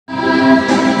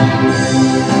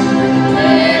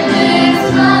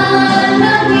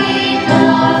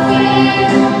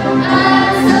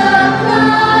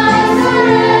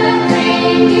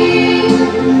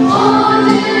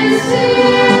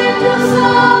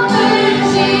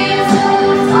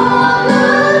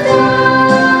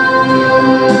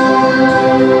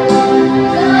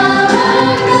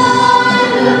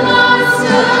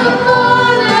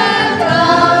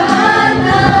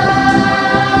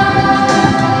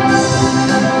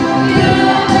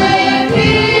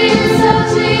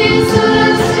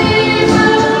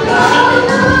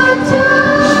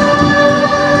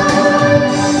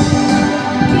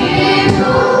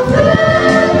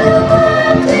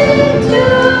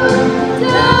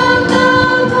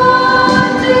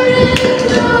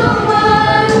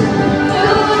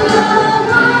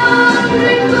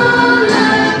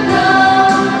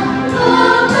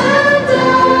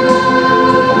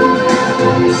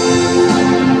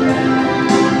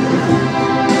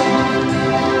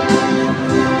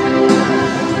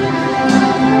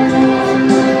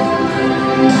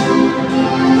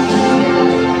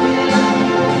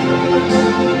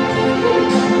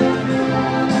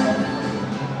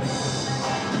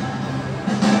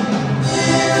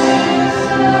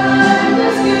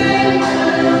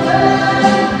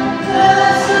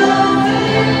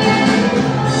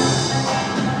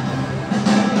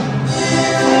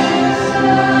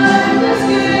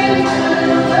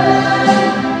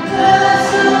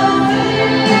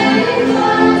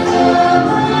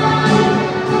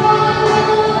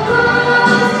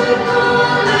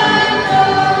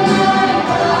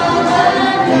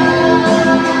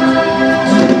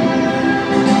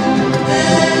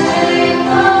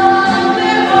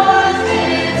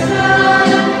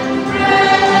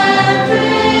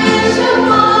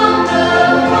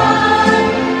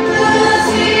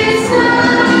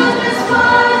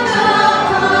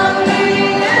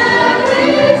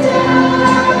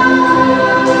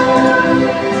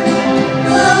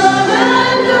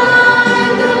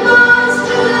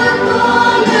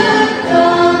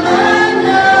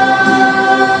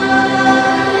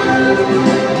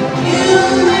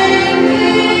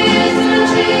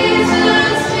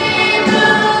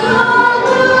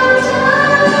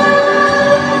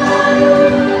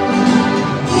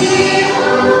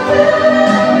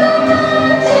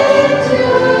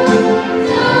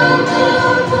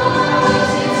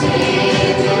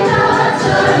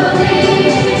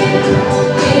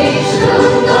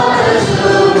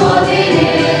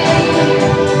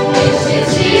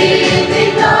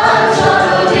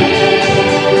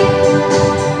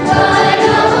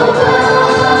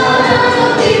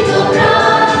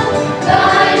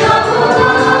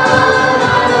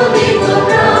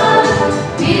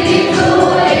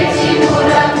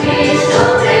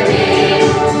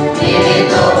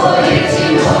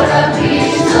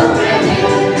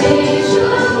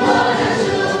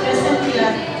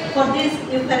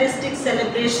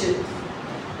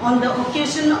on the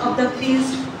occasion of the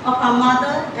feast of our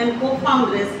mother and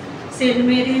co-foundress,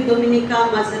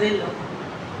 SaintMariaDomenicaMazzarello.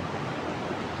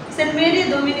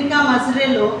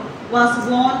 SaintMariaDomenicaMazzarello was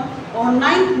born on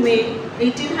 9th May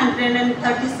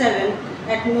 1837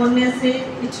 at Monese,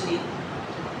 Italy.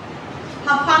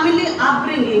 Her family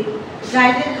upbringing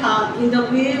guided her in the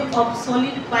way of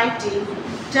solid piety,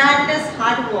 tireless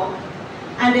hard work,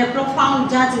 and a profound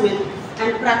judgment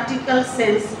and practical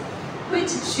sense, which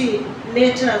she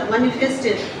later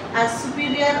manifested as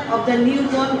superior of the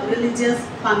newborn religious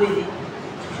family.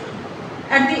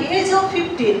 At the age of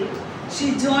 15,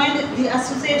 she joined the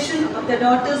Association of the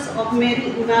Daughters of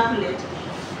Mary Immaculate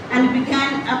and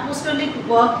began apostolic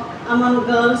work among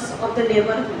girls of the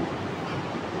neighborhood.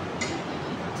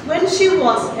 When she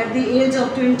was at the age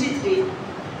of 23,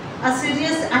 a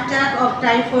serious attack of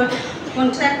typhoid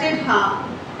contracted her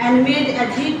and made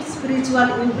a deep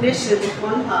spiritual impression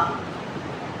on her.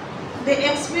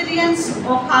 The experience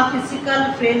of her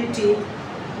physical frailty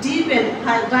deepened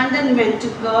her abandonment to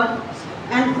God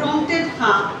and prompted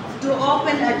her to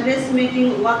open a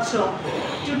dressmaking workshop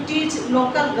to teach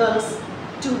local girls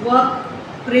to work,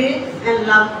 pray, and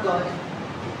love God.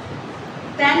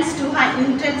 Thanks to her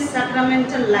intense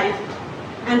sacramental life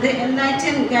and the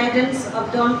enlightened guidance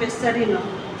of Don Pestarino,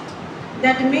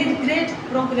 that made great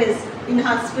progress in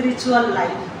her spiritual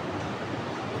life.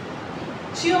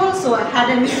 She also had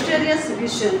a mysterious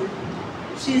vision.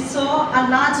 She saw a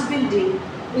large building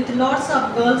with lots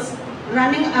of girls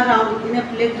running around in a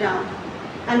playground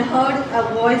and heard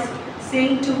a voice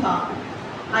saying to her,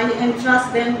 "I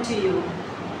entrust them to you."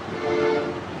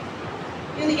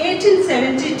 In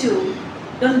 1872,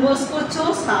 Don Bosco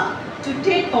chose her to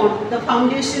take on the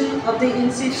foundation of the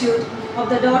institute of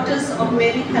the Daughters of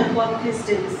Mary Help of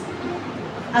Christians.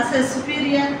 As a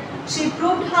superior, she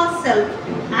proved herself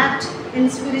apt in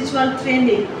spiritual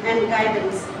training and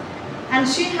guidance, and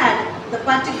she had the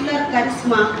particular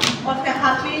charisma of a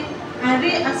happy and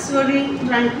reassuring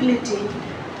tranquility,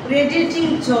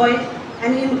 radiating joy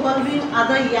and involving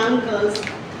other young girls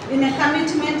in a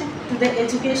commitment to the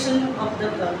education of the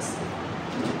girls.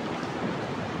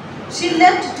 She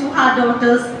left to her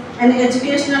daughters an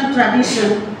educational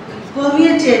tradition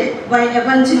permeated by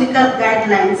evangelical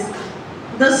guidelines,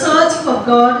 the search for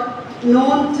God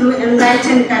known through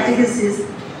enlightened catechesis,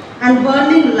 and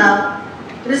burning love,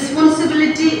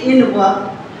 responsibility in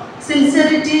work,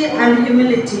 sincerity and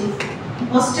humility,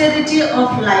 austerity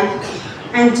of life,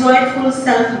 and joyful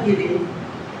self-giving.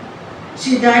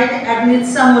 She died at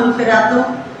Nizza Monferrato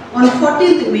on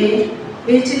 14th May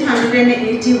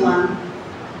 1881.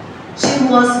 She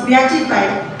was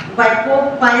beatified by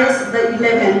Pope Pius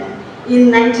XI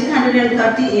in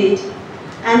 1938,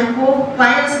 and Pope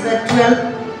Pius XII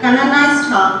canonized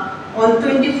her on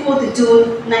 24th June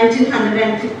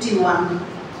 1951.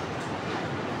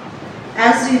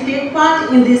 As we take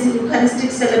part in this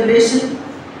Eucharistic celebration,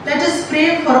 let us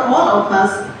pray for all of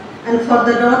us and for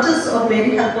the Daughters of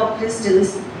Mary Help of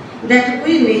Christians, that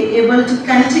we may be able to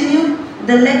continue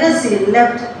the legacy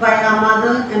left by our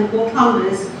mother and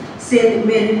co-foundress, Saint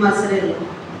Mary Mazzarello.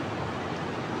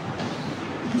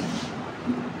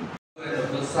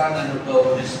 Of the Son and of the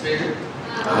Holy Spirit.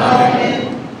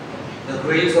 Amen. The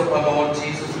grace of our Lord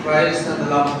Jesus Christ and the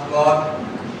love of God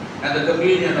and the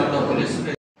communion of the Holy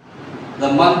Spirit.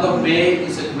 The month of May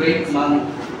is a great month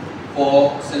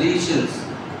for Salesians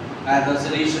and the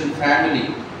Salesian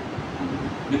family,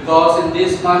 because in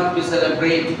this month we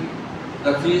celebrate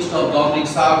the feast of Dominic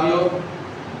Savio,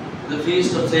 the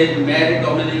feast of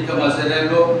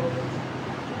SaintMariaDomenicaMazzarello,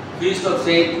 feast of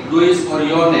Saint Luis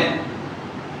Orione,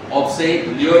 of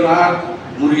Saint Leonard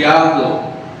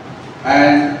Murialdo,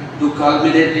 and to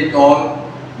culminate it all,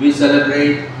 we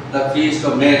celebrate the feast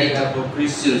of Mary Help of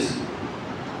Christians.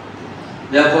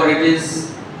 Therefore, it is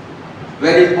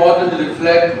very important to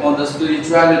reflect on the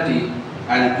spirituality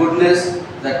and goodness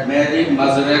that Mary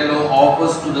Mazzarello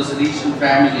offers to the Salesian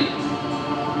family.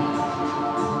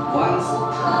 Once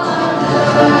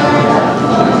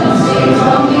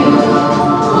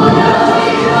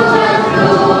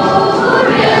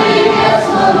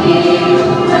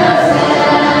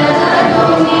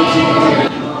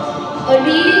a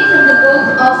reading from the book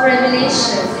of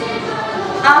Revelation.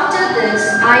 After this,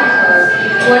 I heard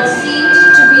what seemed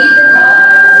to be the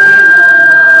voice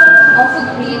of a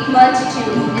great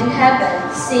multitude in heaven,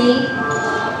 saying,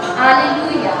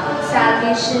 Alleluia,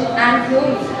 salvation and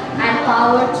glory and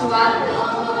power to our God.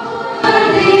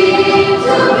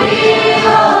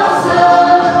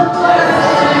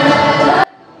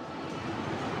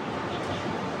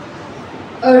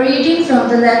 A reading from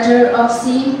the letter of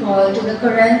St. Paul to the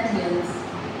Corinthians.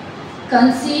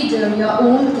 Consider your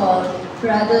own call,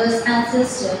 brothers and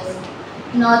sisters.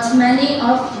 Not many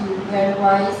of you were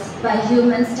wise by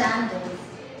human standards.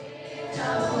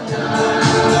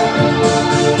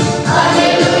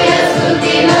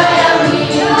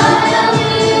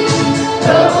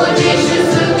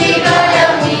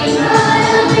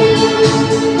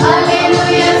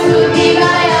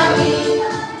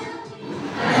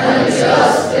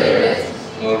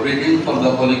 a reading from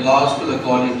the Holy Gospel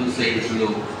according to Saint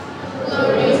Luke.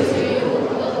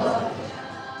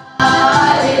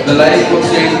 The life of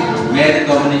Saint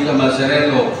Domenica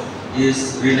Mazzarello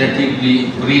is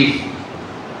relatively brief,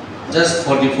 just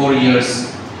 44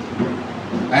 years,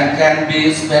 and can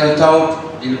be spelled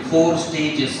out in 4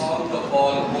 stages of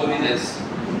all holiness.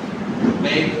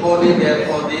 Make holy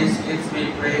therefore these gifts,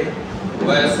 we pray,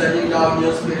 while sending down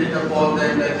your Spirit upon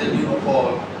them like the dew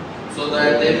fall, so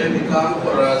that they may become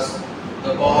for us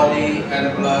the body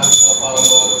and blood of our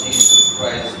Lord Jesus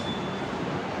Christ.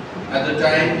 At the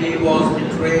time he was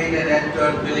betrayed and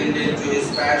entered willingly into his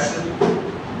passion,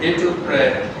 he took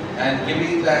bread and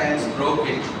giving thanks broke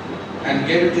it and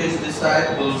gave it to his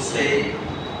disciples, saying,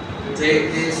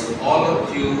 Take this, all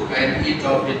of you, and eat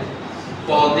of it,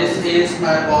 for this is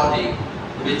my body,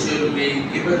 which will be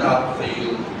given up for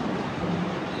you.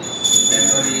 In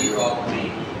memory of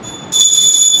me.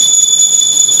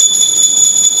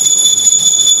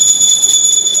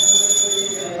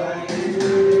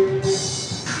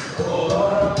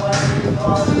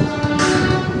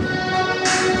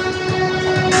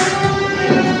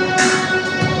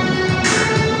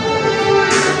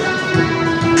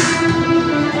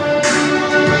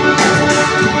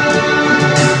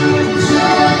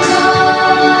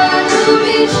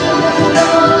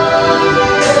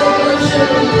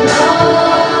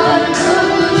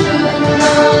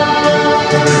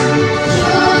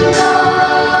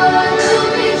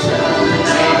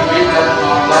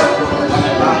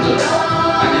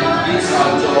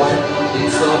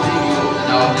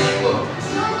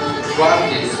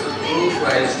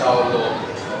 our Lord.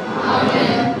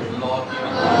 Amen. Lord be with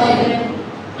you. Amen.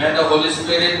 May the Holy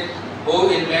Spirit, who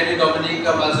in Mary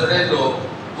Domenica Mazzarello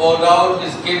poured out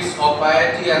his gifts of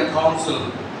piety and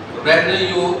counsel, render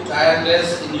you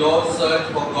tireless in your search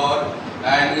for God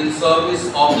and in service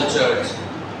of the Church.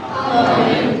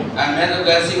 Amen. And may the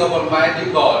blessing of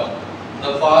Almighty God,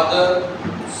 the Father,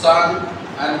 Son,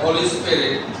 and Holy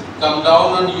Spirit come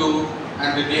down on you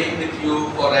and remain with you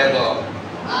forever.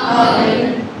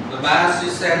 Amen. The Mass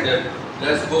is ended.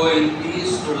 Let's go in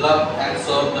peace to love and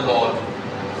serve the Lord.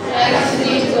 Thanks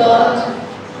be to God.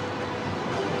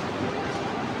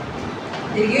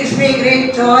 It gives me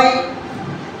great joy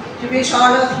to wish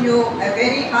all of you a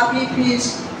very happy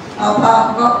feast of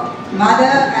our mother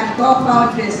and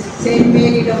co-foundress,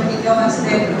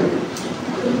 SaintMariaDomenicaMazzarello,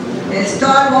 a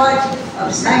stalwart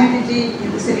of sanctity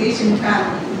in the Salesian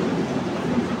family.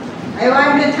 I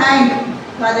want to thank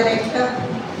Father Rector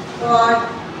for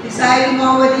presiding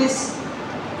over this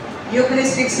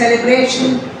Eucharistic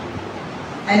celebration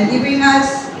and giving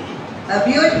us a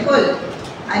beautiful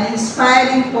and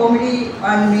inspiring homily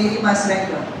on Mary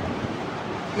Mazzarello.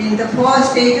 In the 4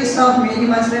 stages of Mary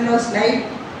Mazzarello's life,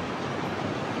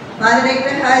 Father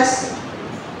Rector has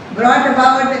brought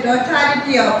about the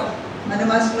totality of Mother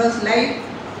Mazzarello's life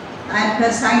and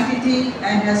her sanctity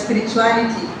and her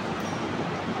spirituality.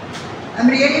 I'm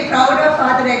really proud of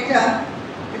Father Rector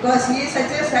because he is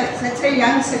such a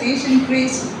young Salesian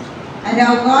priest and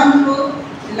have gone through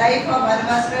the life of Mother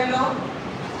Mazzarello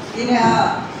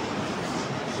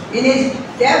in his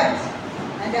depth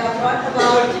and have brought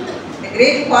about the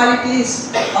great qualities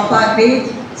of our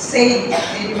great saint,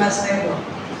 Mary Mazzarello.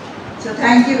 So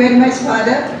thank you very much,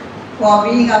 Father, for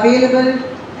being available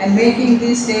and making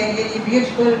this day really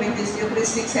beautiful with this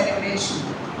Eucharistic celebration.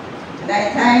 And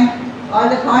I thank all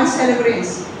the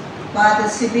concelebrants, Father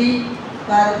Sibi,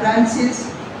 Father Francis,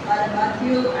 Father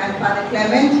Matthew, and Father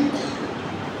Clement,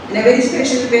 in a very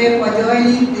special way for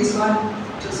joining this one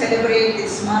to celebrate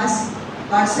this Mass,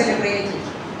 concelebrated.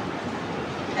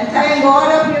 And thank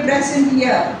all of you present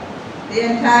here, the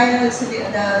entire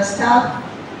the staff,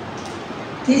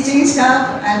 teaching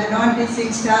staff and the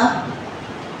non-teaching staff,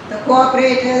 the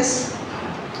cooperators,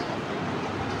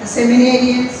 the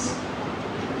seminarians,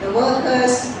 the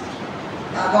workers,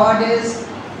 the boarders,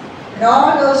 and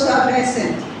all those who are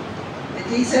present, the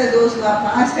teachers, those who are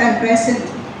past and present,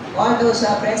 all those who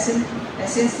are present, I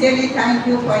sincerely thank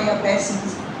you for your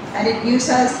presence. And it gives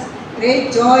us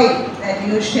great joy that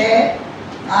you share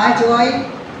our joy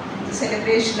in the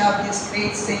celebration of this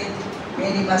great saint,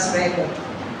 Mary Mazzarello.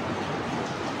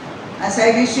 As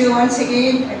I wish you once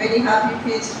again a very happy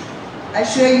feast,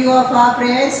 assure you of our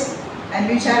prayers, and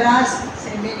we shall ask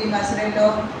Saint Mary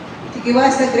Mazzarello to give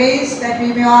us the grace that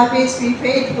we may always be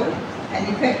faithful and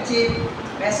effective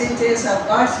messengers of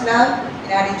God's love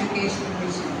in our educational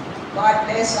mission. God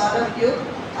bless all of you.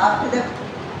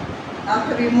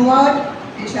 After we move out,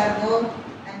 we shall go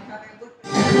and have a good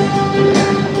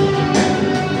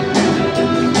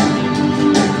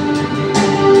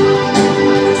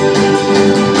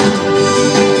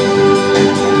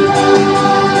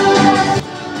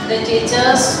The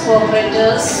teachers,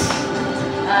 cooperators,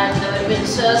 and the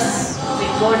ministers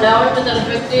will go down to the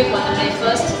refectory for the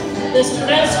breakfast. The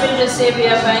students will receive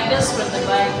your bangles from the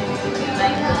bank.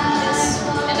 Yes,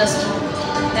 let us do.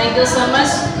 Thank you so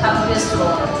much. Have a blessed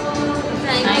day.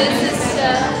 Thank you,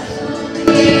 sister.